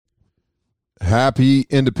Happy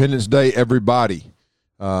Independence Day, everybody.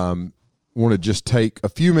 Want to just take a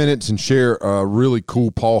few minutes and share a really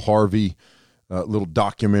cool Paul Harvey little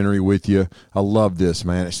documentary with you. I love this,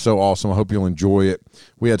 man. It's so awesome. I hope you'll enjoy it.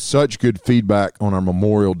 We had such good feedback on our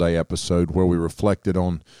Memorial Day episode where we reflected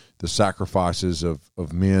on the sacrifices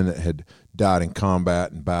of men that had died in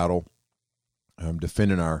combat and battle,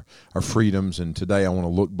 defending our freedoms. And today I want to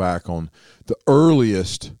look back on the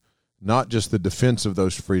earliest, not just the defense of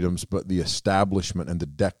those freedoms, but the establishment and the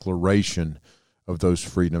declaration of those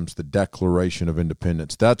freedoms, the Declaration of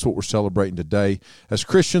Independence. That's what we're celebrating today. As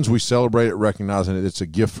Christians, we celebrate it recognizing that it's a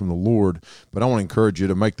gift from the Lord, but I want to encourage you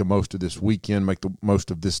to make the most of this weekend, make the most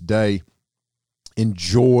of this day.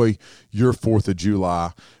 Enjoy your 4th of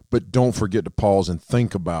July, but don't forget to pause and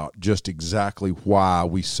think about just exactly why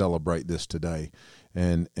we celebrate this today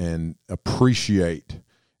and appreciate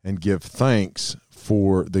and give thanks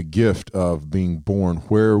for the gift of being born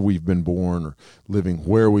where we've been born or living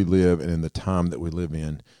where we live and in the time that we live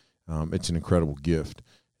in. It's an incredible gift.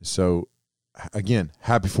 So, again,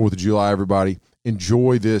 happy 4th of July, everybody.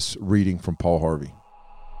 Enjoy this reading from Paul Harvey.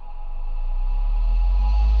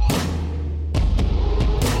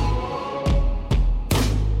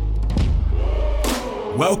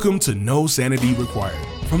 Welcome to No Sanity Required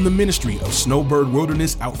from the ministry of Snowbird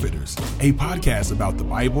Wilderness Outfitters, a podcast about the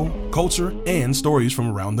Bible, culture, and stories from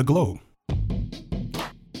around the globe.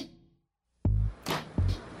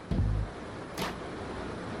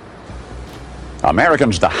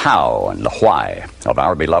 Americans, the how and the why of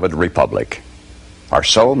our beloved republic are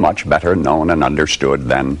so much better known and understood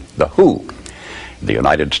than the who. The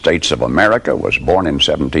United States of America was born in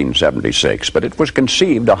 1776, but it was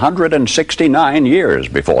conceived 169 years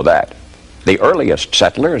before that. The earliest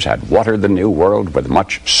settlers had watered the New World with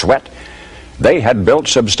much sweat. They had built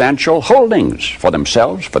substantial holdings for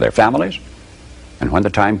themselves, for their families. And when the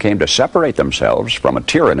time came to separate themselves from a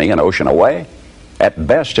tyranny an ocean away, at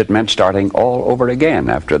best it meant starting all over again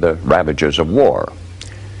after the ravages of war.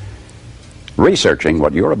 Researching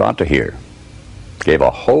what you're about to hear gave a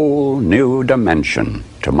whole new dimension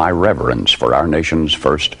to my reverence for our nation's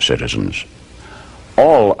first citizens.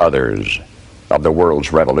 All others of the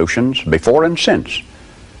world's revolutions, before and since,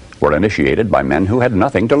 were initiated by men who had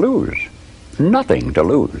nothing to lose. Nothing to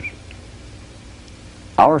lose.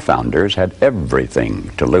 Our founders had everything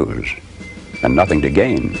to lose and nothing to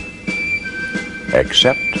gain,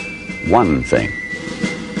 except one thing.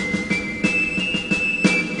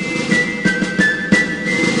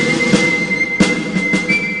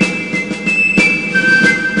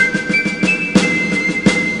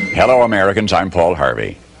 Hello, Americans. I'm Paul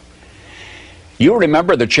Harvey. You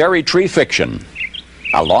remember the cherry tree fiction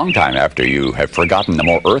a long time after you have forgotten the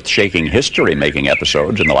more earth-shaking history-making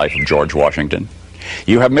episodes in the life of George Washington.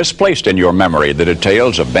 You have misplaced in your memory the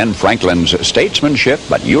details of Ben Franklin's statesmanship,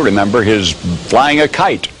 but you remember his flying a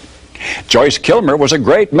kite. Joyce Kilmer was a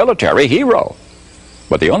great military hero,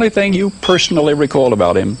 but the only thing you personally recall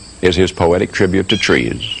about him is his poetic tribute to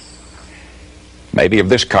trees. Maybe of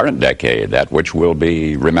this current decade, that which will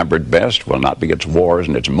be remembered best will not be its wars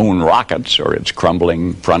and its moon rockets or its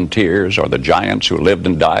crumbling frontiers or the giants who lived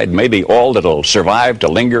and died. Maybe all that'll survive to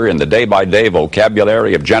linger in the day-by-day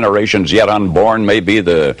vocabulary of generations yet unborn may be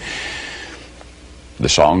the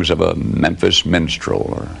songs of a Memphis minstrel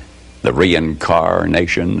or the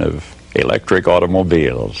reincarnation of electric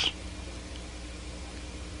automobiles.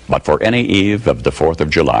 But for any eve of the 4th of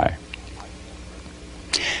July,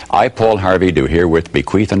 I, Paul Harvey, do herewith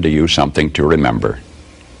bequeath unto you something to remember.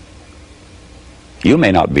 You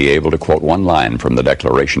may not be able to quote one line from the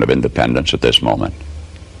Declaration of Independence at this moment.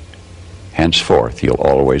 Henceforth, you'll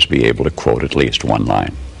always be able to quote at least one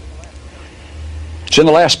line. It's in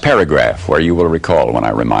the last paragraph where you will recall when I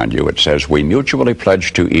remind you. It says, "We mutually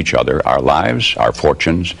pledge to each other our lives, our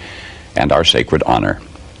fortunes, and our sacred honor."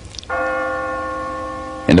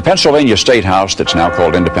 In the Pennsylvania State House that's now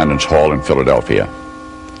called Independence Hall in Philadelphia,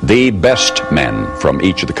 the best men from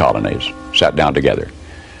each of the colonies sat down together.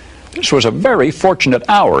 This was a very fortunate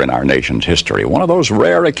hour in our nation's history, one of those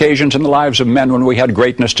rare occasions in the lives of men when we had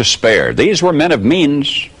greatness to spare. These were men of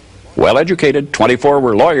means, well-educated. 24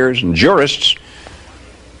 were lawyers and jurists.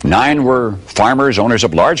 9 were farmers, owners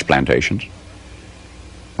of large plantations.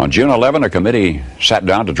 On June 11, a committee sat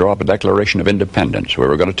down to draw up a Declaration of Independence. We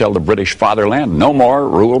were going to tell the British fatherland no more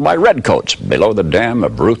rule by redcoats. Below the dam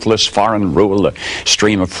of ruthless foreign rule, the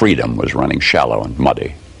stream of freedom was running shallow and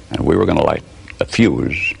muddy, and we were going to light a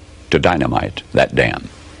fuse to dynamite that dam.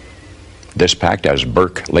 This pact, as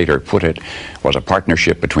Burke later put it, was a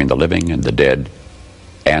partnership between the living and the dead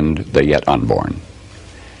and the yet unborn.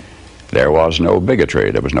 There was no bigotry,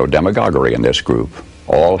 there was no demagoguery in this group.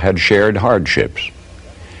 All had shared hardships.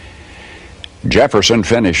 Jefferson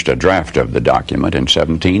finished a draft of the document in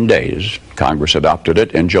 17 days. Congress adopted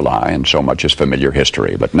it in July, and so much is familiar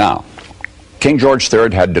history. But now, King George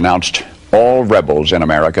III had denounced all rebels in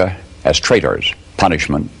America as traitors.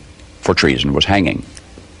 Punishment for treason was hanging.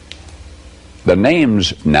 The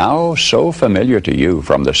names now so familiar to you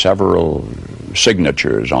from the several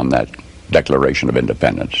signatures on that Declaration of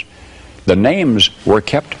Independence, the names were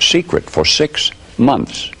kept secret for 6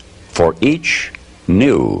 months, for each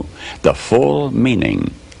knew the full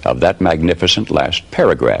meaning of that magnificent last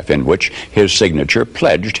paragraph in which his signature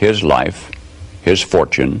pledged his life, his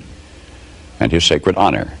fortune, and his sacred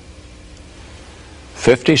honor.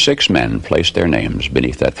 56 men placed their names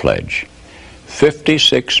beneath that pledge.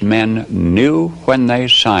 56 men knew when they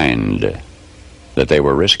signed that they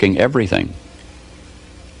were risking everything.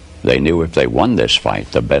 They knew if they won this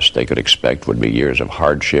fight, the best they could expect would be years of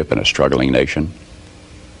hardship in a struggling nation.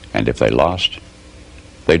 And if they lost,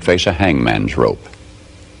 they'd face a hangman's rope.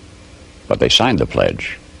 But they signed the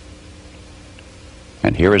pledge.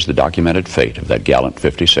 And here is the documented fate of that gallant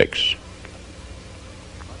 56.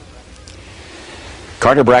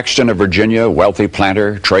 Carter Braxton of Virginia, wealthy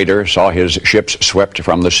planter, trader, saw his ships swept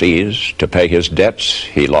from the seas. To pay his debts,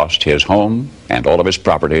 he lost his home and all of his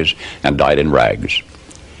properties and died in rags.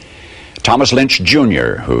 Thomas Lynch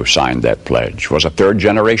Jr., who signed that pledge, was a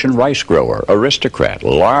third-generation rice grower, aristocrat,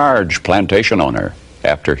 large plantation owner.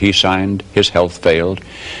 After he signed, his health failed.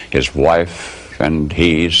 His wife and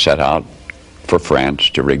he set out for France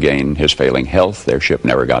to regain his failing health. Their ship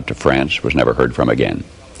never got to France, was never heard from again.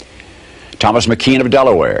 Thomas McKean of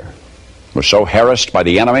Delaware was so harassed by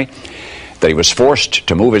the enemy that he was forced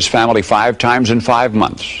to move his family 5 times in 5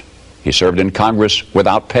 months. He served in Congress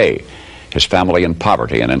without pay, his family in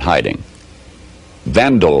poverty and in hiding.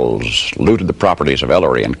 Vandals looted the properties of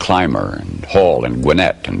Ellery and Clymer and Hall and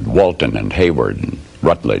Gwinnett and Walton and Hayward and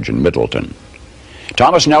Rutledge and Middleton.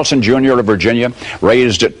 Thomas Nelson Jr. of Virginia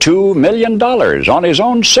raised $2 million on his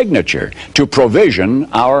own signature to provision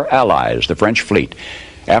our allies, the French fleet.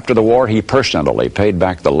 After the war, he personally paid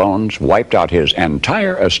back the loans, wiped out his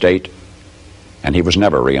entire estate, and he was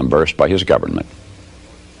never reimbursed by his government.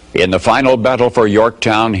 In the final battle for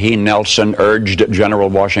Yorktown, he, Nelson, urged General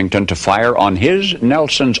Washington to fire on his,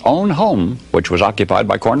 Nelson's, own home, which was occupied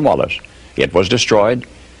by Cornwallis. It was destroyed.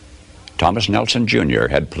 Thomas Nelson Jr.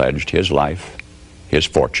 had pledged his life, his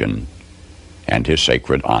fortune, and his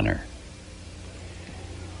sacred honor.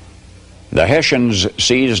 The Hessians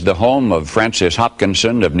seized the home of Francis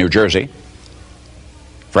Hopkinson of New Jersey.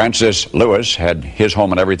 Francis Lewis had his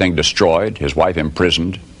home and everything destroyed, his wife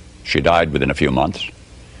imprisoned. She died within a few months.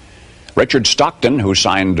 Richard Stockton, who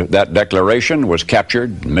signed that declaration, was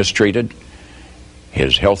captured, mistreated,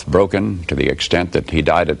 his health broken to the extent that he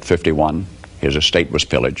died at 51. His estate was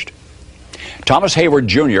pillaged. Thomas Hayward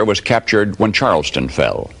Jr. was captured when Charleston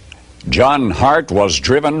fell. John Hart was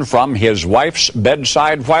driven from his wife's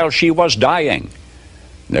bedside while she was dying.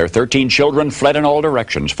 Their 13 children fled in all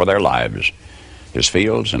directions for their lives. His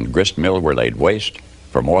fields and grist mill were laid waste.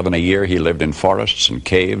 For more than a year he lived in forests and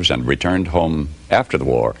caves and returned home after the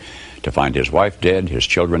war to find his wife dead, his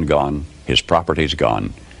children gone, his properties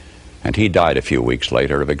gone, and he died a few weeks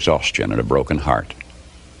later of exhaustion and a broken heart.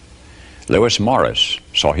 Lewis Morris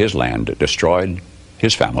saw his land destroyed,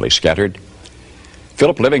 his family scattered.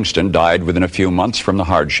 Philip Livingston died within a few months from the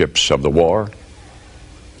hardships of the war.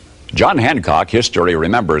 John Hancock, history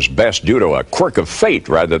remembers best due to a quirk of fate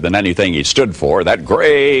rather than anything he stood for. That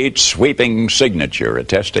great sweeping signature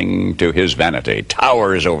attesting to his vanity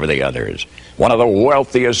towers over the others. One of the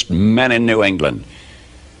wealthiest men in New England.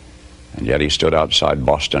 And yet he stood outside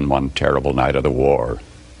Boston one terrible night of the war.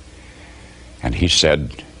 And he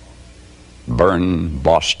said, "Burn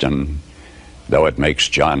Boston, though it makes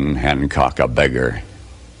John Hancock a beggar,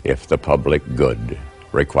 if the public good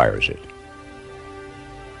requires it."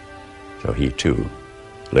 So he, too,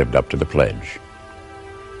 lived up to the pledge.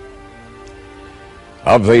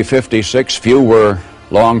 Of the 56, few were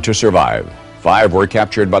long to survive. 5 were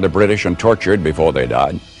captured by the British and tortured before they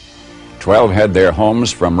died. 12 had their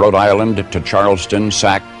homes from Rhode Island to Charleston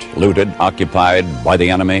sacked, looted, occupied by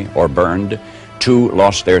the enemy, or burned. 2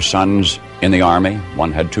 lost their sons in the army.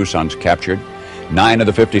 1 had 2 sons captured. 9 of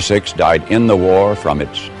the 56 died in the war from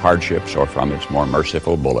its hardships or from its more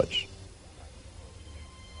merciful bullets.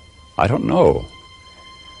 I don't know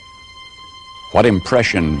what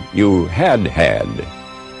impression you had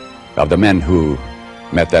of the men who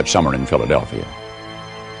met that summer in Philadelphia.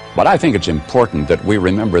 But I think it's important that we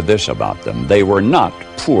remember this about them. They were not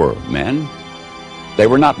poor men. They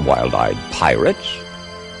were not wild-eyed pirates.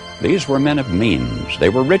 These were men of means. They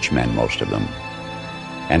were rich men, most of them.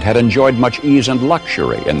 and had enjoyed much ease and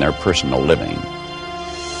luxury in their personal living.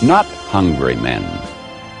 Not hungry men,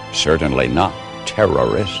 certainly not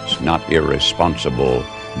terrorists, not irresponsible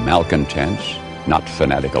malcontents, not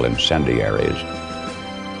fanatical incendiaries.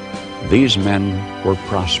 These men were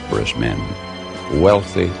prosperous men,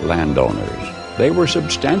 wealthy landowners. They were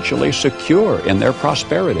substantially secure in their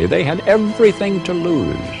prosperity. They had everything to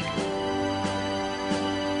lose.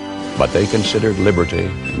 But they considered liberty,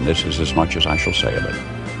 and this is as much as I shall say of it.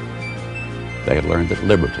 They had learned that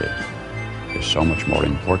liberty is so much more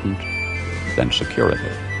important than security,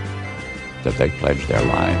 that they pledged their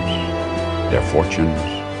lives, their fortunes,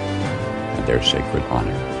 and their sacred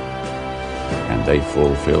honor. And they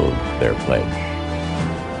fulfilled their pledge.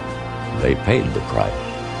 They paid the price.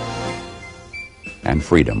 And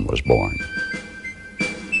freedom was born.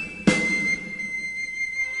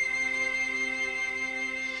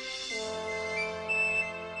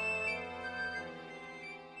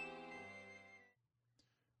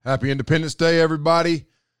 Happy Independence Day, everybody.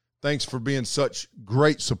 Thanks for being such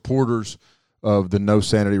great supporters of the No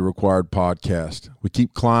Sanity Required podcast. We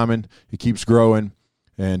keep climbing. It keeps growing.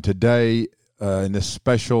 And today, in this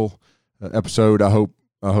special episode, I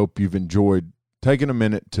hope you've enjoyed taking a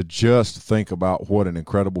minute to just think about what an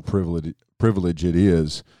incredible privilege it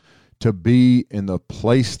is to be in the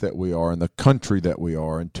place that we are, in the country that we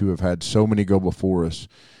are, and to have had so many go before us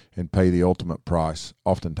and pay the ultimate price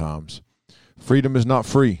oftentimes. Freedom is not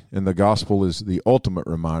free, and the gospel is the ultimate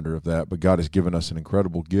reminder of that, but God has given us an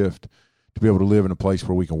incredible gift to be able to live in a place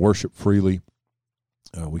where we can worship freely.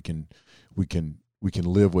 We can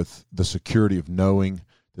live with the security of knowing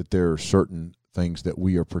that there are certain things that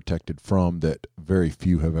we are protected from that very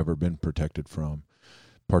few have ever been protected from,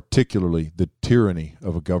 particularly the tyranny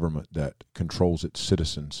of a government that controls its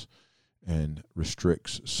citizens and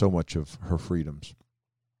restricts so much of her freedoms.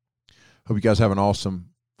 Hope you guys have an awesome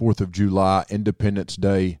 4th of July Independence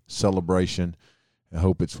Day celebration. I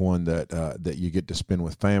hope it's one that you get to spend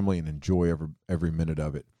with family and enjoy every minute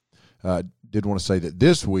of it. Did want to say that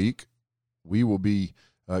this week we will be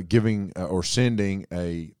giving or sending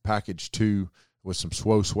a package with some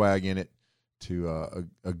SWO swag in it to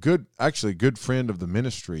a good friend of the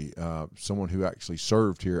ministry, someone who actually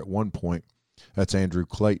served here at one point. That's Andrew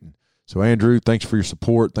Clayton. So Andrew, thanks for your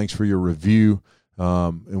support. Thanks for your review.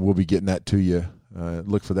 And we'll be getting that to you.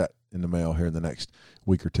 Look for that in the mail here in the next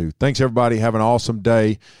week or two. Thanks, everybody. Have an awesome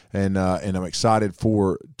day. And I'm excited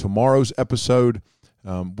for tomorrow's episode,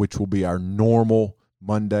 which will be our normal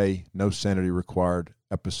Monday, No Sanity Required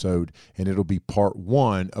episode, and it'll be part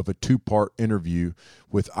 1 of a 2-part interview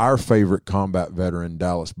with our favorite combat veteran,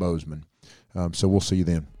 Dallas Bozeman. So we'll see you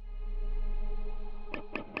then.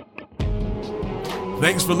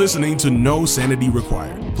 Thanks for listening to No Sanity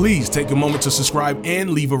Required. Please take a moment to subscribe and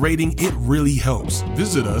leave a rating. It really helps.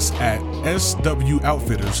 Visit us at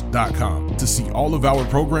swoutfitters.com to see all of our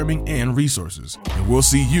programming and resources. And we'll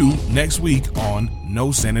see you next week on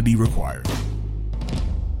No Sanity Required.